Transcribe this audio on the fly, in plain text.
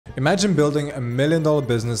Imagine building $1 million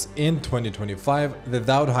business in 2025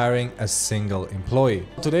 without hiring a single employee.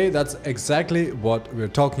 Today, that's exactly what we're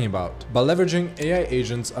talking about. By leveraging AI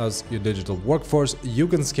agents as your digital workforce, you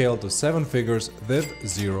can scale to 7 figures with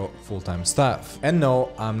 0 full-time staff. And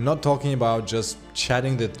no, I'm not talking about just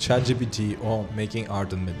chatting with ChatGPT or making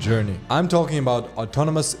art in Midjourney. I'm talking about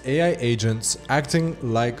autonomous AI agents acting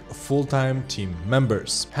like full-time team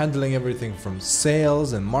members, handling everything from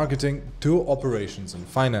sales and marketing to operations and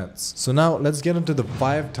finance. So now let's get into the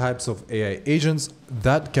 5 types of AI agents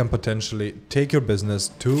that can potentially take your business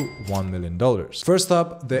to $1 million. First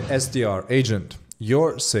up, the SDR agent,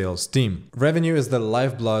 your sales team. Revenue is the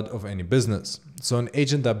lifeblood of any business. So an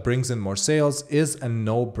agent that brings in more sales is a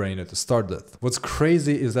no-brainer to start with. What's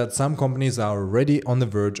crazy is that some companies are already on the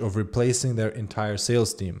verge of replacing their entire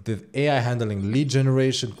sales team, with AI handling lead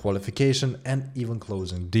generation, qualification, and even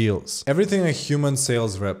closing deals. Everything a human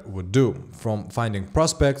sales rep would do, from finding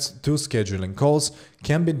prospects to scheduling calls,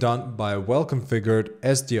 can be done by a well-configured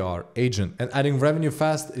SDR agent. And adding revenue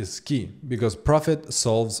fast is key, because profit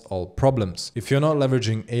solves all problems. If you're not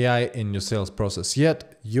leveraging AI in your sales process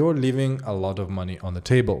yet, you're leaving a lot of money on the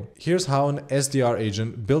table. Here's how an SDR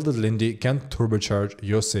agent built at Lindy can turbocharge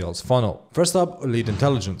your sales funnel. First up, lead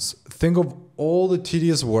intelligence. Think of all the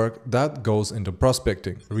tedious work that goes into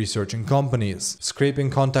prospecting, researching companies,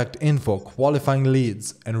 scraping contact info, qualifying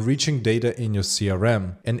leads, and reaching data in your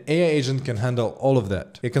CRM. An AI agent can handle all of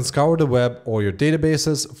that. It can scour the web or your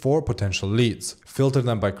databases for potential leads, filter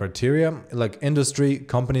them by criteria like industry,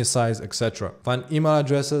 company size, etc. Find email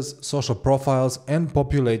addresses, social profiles, and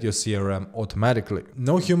populate your CRM automatically.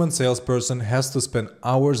 No human salesperson has to spend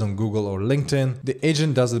hours on Google or LinkedIn. The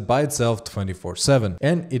agent does it by itself 24/7,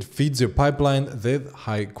 and it feeds your pipeline with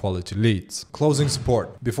high quality leads. Closing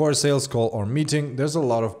support. Before a sales call or meeting, there's a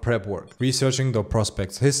lot of prep work. Researching the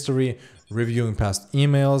prospect's history, reviewing past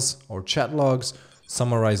emails or chat logs,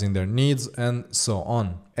 summarizing their needs, and so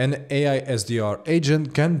on. An AI SDR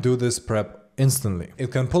agent can do this prep instantly.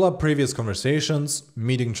 It can pull up previous conversations,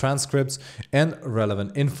 meeting transcripts, and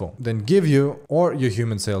relevant info, then give you or your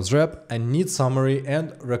human sales rep a neat summary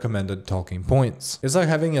and recommended talking points. It's like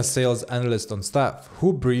having a sales analyst on staff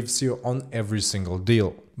who briefs you on every single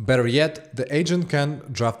deal. Better yet, the agent can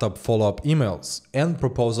draft up follow-up emails and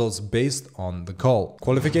proposals based on the call.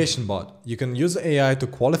 Qualification bot. You can use AI to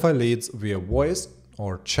qualify leads via voice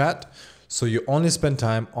or chat, so you only spend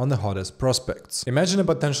time on the hottest prospects. Imagine a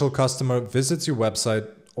potential customer visits your website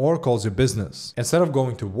or calls your business. Instead of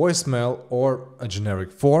going to voicemail or a generic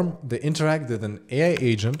form, they interact with an AI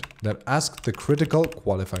agent that asks the critical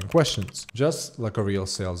qualifying questions, just like a real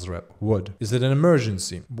sales rep would. Is it an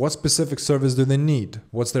emergency? What specific service do they need?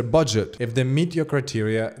 What's their budget? If they meet your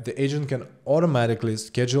criteria, the agent can automatically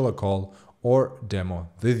schedule a call or demo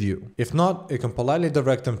with you. If not, it can politely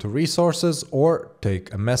direct them to resources or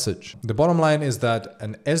take a message. The bottom line is that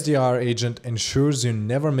an SDR agent ensures you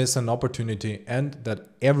never miss an opportunity and that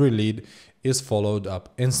every lead is followed up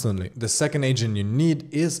instantly. The second agent you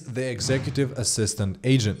need is the executive assistant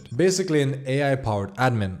agent, basically an AI-powered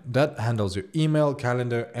admin that handles your email,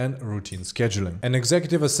 calendar, and routine scheduling. An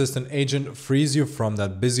executive assistant agent frees you from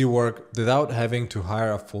that busy work without having to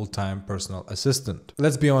hire a full-time personal assistant.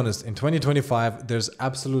 Let's be honest, in 2025, there's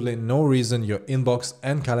absolutely no reason your inbox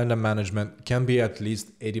and calendar management can be at least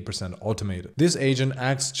 80% automated. This agent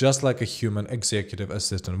acts just like a human executive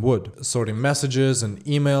assistant would, sorting messages and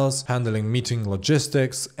emails, handling meeting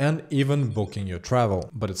logistics, and even booking your travel.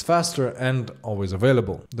 But it's faster and always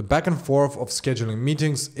available. The back and forth of scheduling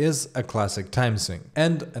meetings is a classic time sink,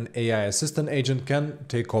 and an AI assistant agent can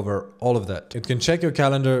take over all of that. It can check your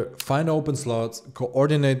calendar, find open slots,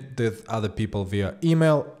 coordinate with other people via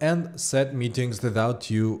email, and set meetings without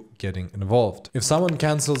you getting involved. If someone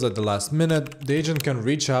cancels at the last minute, the agent can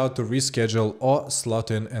reach out to reschedule or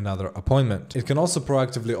slot in another appointment. It can also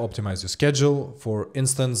proactively optimize your schedule, for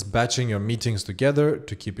instance, batching your meetings together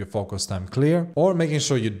to keep your focus time clear, or making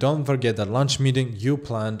sure you don't forget that lunch meeting you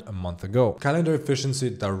planned a month ago. Calendar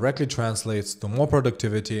efficiency directly translates to more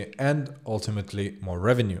productivity and ultimately more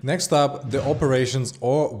revenue. Next up, the operations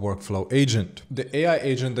or workflow agent, the AI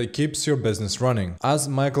agent that keeps your business running. As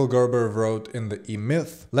Michael Gerber wrote in the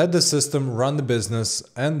E-Myth, let the system run the business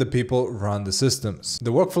and the people run the systems.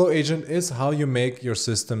 The workflow agent is how you make your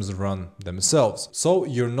systems run themselves, so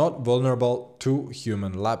you're not vulnerable to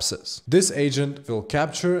human lapses. This agent will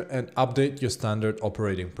capture and update your standard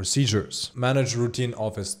operating procedures, manage routine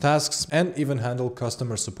office tasks, and even handle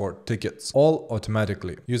customer support tickets, all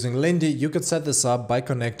automatically. Using Lindy, you could set this up by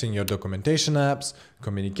connecting your documentation apps,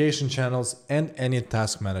 communication channels, and any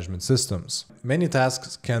task management systems. Many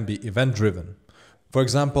tasks can be event-driven. For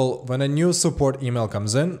example, when a new support email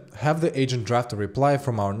comes in, have the agent draft a reply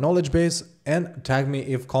from our knowledge base and tag me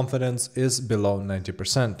if confidence is below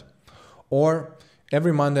 90%. Or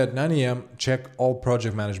every Monday at 9 a.m., check all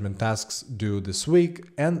project management tasks due this week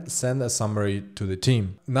and send a summary to the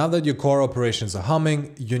team. Now that your core operations are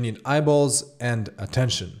humming, you need eyeballs and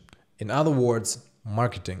attention. In other words,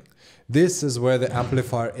 marketing. This is where the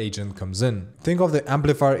Amplifier Agent comes in. Think of the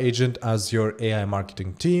Amplifier Agent as your AI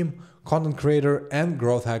marketing team, content creator, and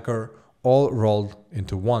growth hacker all rolled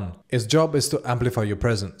into one. Its job is to amplify your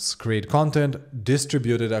presence, create content,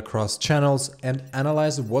 distribute it across channels, and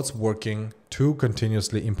analyze what's working to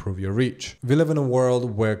continuously improve your reach. We live in a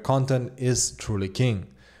world where content is truly king,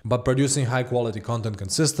 but producing high-quality content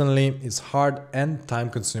consistently is hard and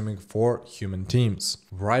time-consuming for human teams.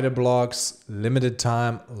 Writer blocks, limited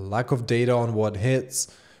time, lack of data on what hits,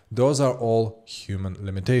 those are all human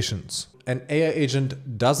limitations. An AI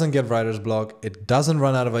agent doesn't get writer's block, it doesn't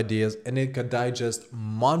run out of ideas, and it can digest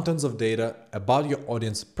mountains of data about your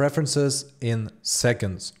audience preferences in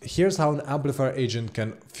seconds. Here's how an Amplifier Agent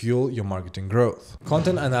can fuel your marketing growth.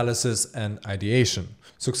 Content analysis and ideation.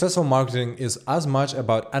 Successful marketing is as much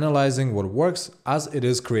about analyzing what works as it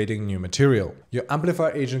is creating new material. Your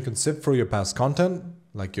Amplifier Agent can sift through your past content,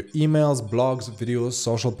 like your emails, blogs, videos,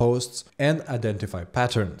 social posts, and identify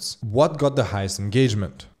patterns. What got the highest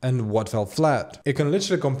engagement and what fell flat? It can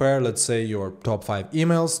literally compare, let's say, your top 5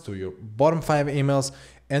 emails to your bottom 5 emails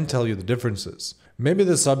and tell you the differences. Maybe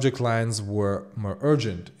the subject lines were more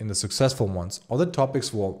urgent in the successful ones, or the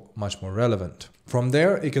topics were much more relevant. From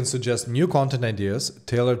there, it can suggest new content ideas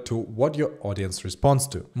tailored to what your audience responds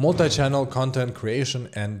to. Multi-channel content creation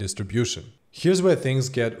and distribution. Here's where things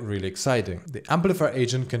get really exciting. The Amplifier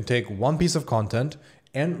Agent can take one piece of content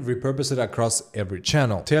and repurpose it across every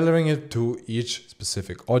channel, tailoring it to each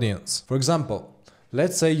specific audience. For example,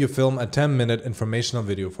 let's say you film a 10-minute informational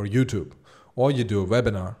video for YouTube, or you do a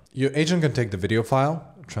webinar. Your agent can take the video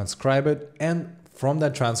file, transcribe it, and from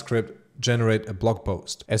that transcript, generate a blog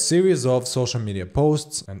post, a series of social media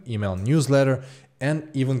posts, an email newsletter, and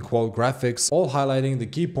even quote graphics, all highlighting the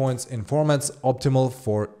key points in formats optimal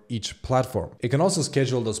for each platform. It can also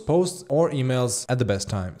schedule those posts or emails at the best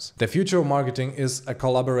times. The future of marketing is a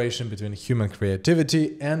collaboration between human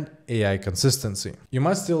creativity and AI consistency. You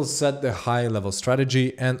might still set the high-level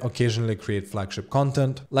strategy and occasionally create flagship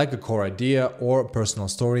content, like a core idea or personal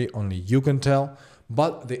story only you can tell,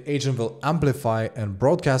 but the agent will amplify and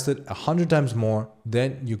broadcast it 100 times more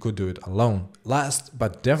than you could do it alone. Last,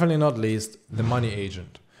 but definitely not least, the money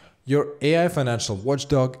agent. Your AI financial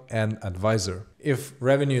watchdog and advisor. If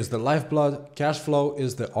revenue is the lifeblood, cash flow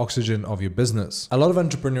is the oxygen of your business. A lot of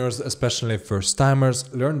entrepreneurs, especially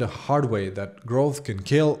first-timers, learn the hard way that growth can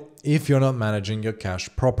kill if you're not managing your cash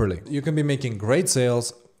properly. You can be making great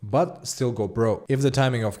sales, but still go broke if the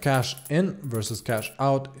timing of cash in versus cash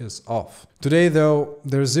out is off. Today though,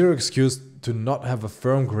 there's zero excuse to not have a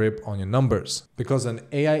firm grip on your numbers, because an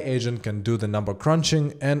AI agent can do the number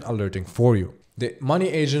crunching and alerting for you. The money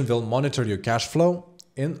agent will monitor your cash flow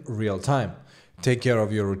in real time, take care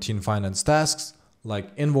of your routine finance tasks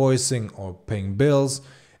like invoicing or paying bills,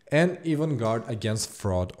 and even guard against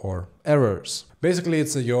fraud or errors. Basically,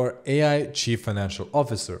 it's your AI Chief Financial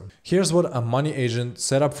Officer. Here's what a money agent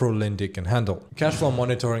set up through Lindy can handle. Cash flow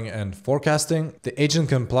monitoring and forecasting. The agent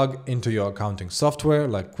can plug into your accounting software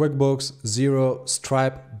like QuickBooks, Xero,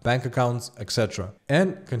 Stripe, bank accounts, etc.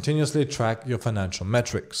 and continuously track your financial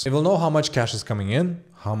metrics. It will know how much cash is coming in,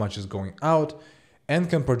 how much is going out, and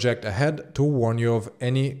can project ahead to warn you of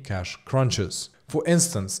any cash crunches. For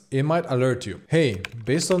instance, it might alert you, hey,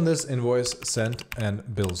 based on this invoice sent and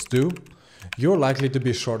bills due, you're likely to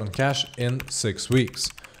be short on cash in 6 weeks,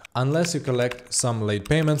 unless you collect some late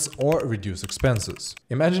payments or reduce expenses.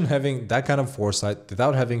 Imagine having that kind of foresight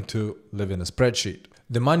without having to live in a spreadsheet.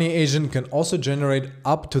 The money agent can also generate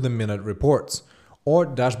up-to-the-minute reports or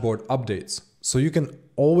dashboard updates, so you can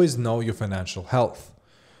always know your financial health.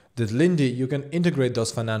 With Lindy, you can integrate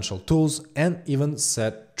those financial tools and even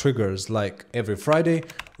set triggers like every Friday,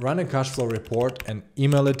 run a cash flow report and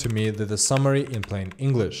email it to me with a summary in plain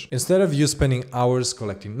English. Instead of you spending hours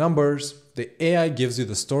collecting numbers, the AI gives you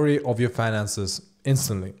the story of your finances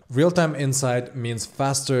instantly. Real-time insight means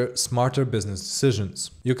faster, smarter business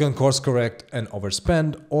decisions. You can course correct an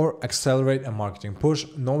overspend or accelerate a marketing push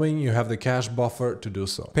knowing you have the cash buffer to do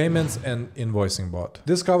so. Payments and invoicing bot.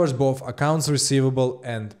 This covers both accounts receivable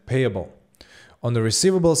and payable. On the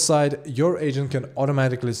receivable side, your agent can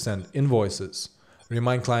automatically send invoices,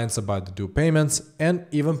 remind clients about the due payments, and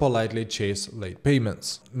even politely chase late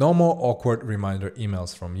payments. No more awkward reminder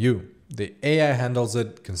emails from you. The AI handles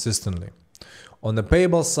it consistently. On the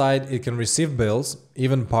payable side, it can receive bills,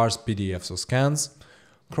 even parse PDFs or scans,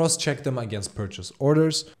 cross-check them against purchase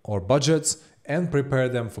orders or budgets, and prepare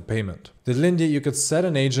them for payment. With Lindy, you could set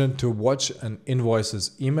an agent to watch an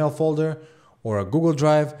invoice's email folder or a Google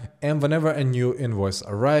Drive, and whenever a new invoice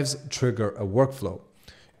arrives, trigger a workflow.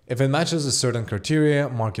 If it matches a certain criteria,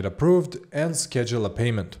 mark it approved and schedule a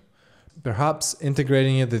payment. Perhaps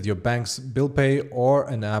integrating it with your bank's bill pay or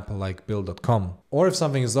an app like bill.com. Or if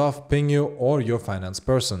something is off, ping you or your finance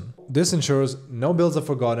person. This ensures no bills are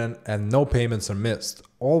forgotten and no payments are missed,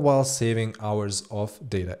 all while saving hours of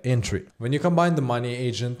data entry. When you combine the money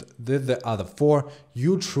agent with the other four,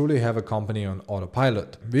 you truly have a company on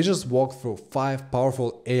autopilot. We just walked through 5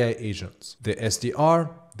 powerful AI agents: the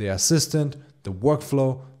SDR, the assistant, the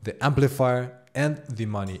workflow, the amplifier, and the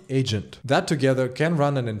money agent. That together can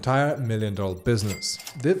run an entire $1 million business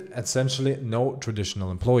with essentially no traditional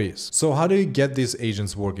employees. So how do you get these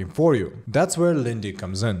agents working for you? That's where Lindy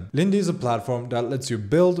comes in. Lindy is a platform that lets you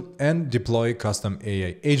build and deploy custom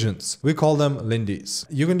AI agents. We call them Lindys.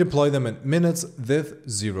 You can deploy them in minutes with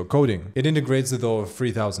zero coding. It integrates with over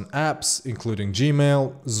 3,000 apps, including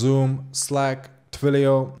Gmail, Zoom, Slack,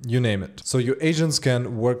 Twilio, you name it. So your agents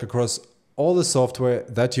can work across all the software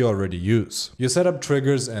that you already use. You set up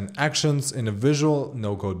triggers and actions in a visual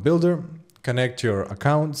no-code builder, connect your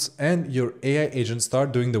accounts, and your AI agents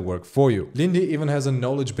start doing the work for you. Lindy even has a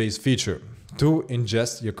knowledge base feature to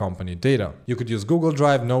ingest your company data. You could use Google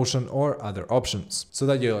Drive, Notion, or other options so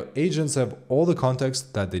that your agents have all the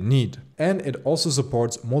context that they need. And it also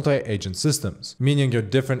supports multi-agent systems, meaning your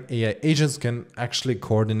different AI agents can actually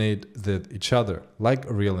coordinate with each other like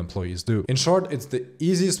real employees do. In short, it's the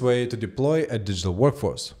easiest way to deploy a digital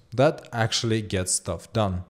workforce that actually gets stuff done.